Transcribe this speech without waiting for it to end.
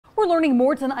We're learning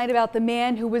more tonight about the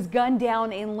man who was gunned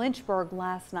down in Lynchburg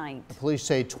last night. The police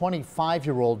say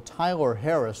 25-year-old Tyler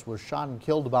Harris was shot and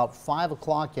killed about 5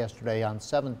 o'clock yesterday on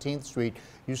 17th Street.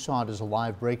 You saw it as a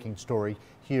live breaking story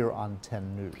here on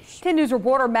 10 News. 10 News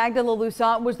reporter Magdala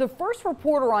Lusant was the first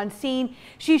reporter on scene.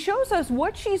 She shows us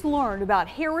what she's learned about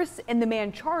Harris and the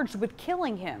man charged with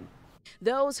killing him.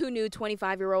 Those who knew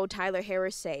 25-year-old Tyler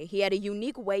Harris say he had a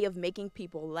unique way of making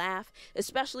people laugh,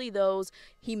 especially those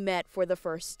he met for the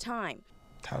first time.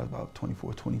 Tyler's about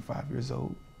 24, 25 years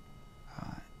old,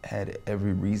 had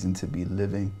every reason to be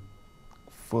living,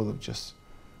 full of just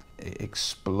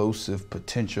explosive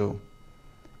potential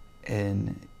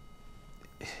and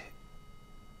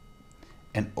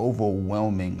an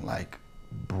overwhelming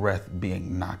breath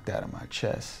being knocked out of my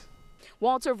chest.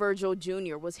 Walter Virgil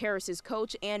Jr. was Harris's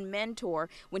coach and mentor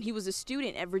when he was a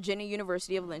student at Virginia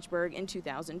University of Lynchburg in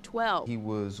 2012. He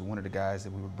was one of the guys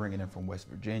that we were bringing in from West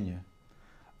Virginia.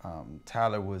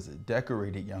 Tyler was a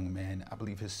decorated young man. I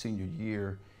believe his senior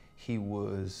year, he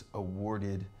was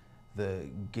awarded the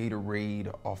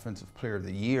Gatorade Offensive Player of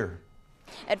the Year.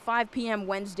 At 5 p.m.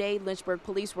 Wednesday, Lynchburg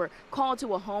police were called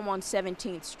to a home on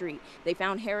 17th Street. They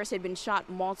found Harris had been shot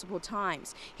multiple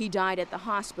times. He died at the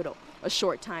hospital. A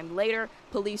short time later,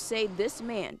 police say this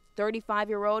man,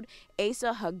 35-year-old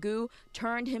Asa Hagu,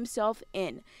 turned himself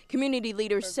in. Community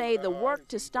leaders say the work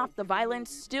to stop the violence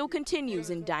still continues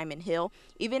in Diamond Hill,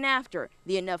 even after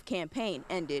the Enough campaign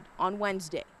ended on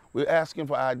Wednesday. We're asking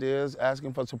for ideas,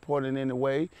 asking for support in any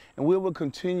way, and we will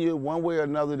continue one way or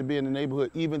another to be in the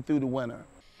neighborhood even through the winter.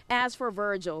 As for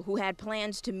Virgil, who had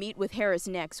plans to meet with Harris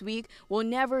next week, we'll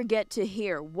never get to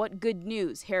hear what good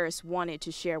news Harris wanted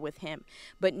to share with him.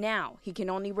 But now he can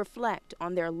only reflect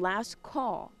on their last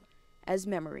call as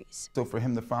memories. So for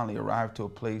him to finally arrive to a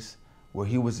place where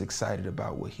he was excited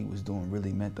about what he was doing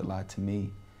really meant a lot to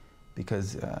me,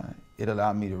 because it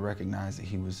allowed me to recognize that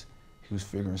he was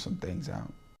figuring some things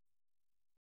out.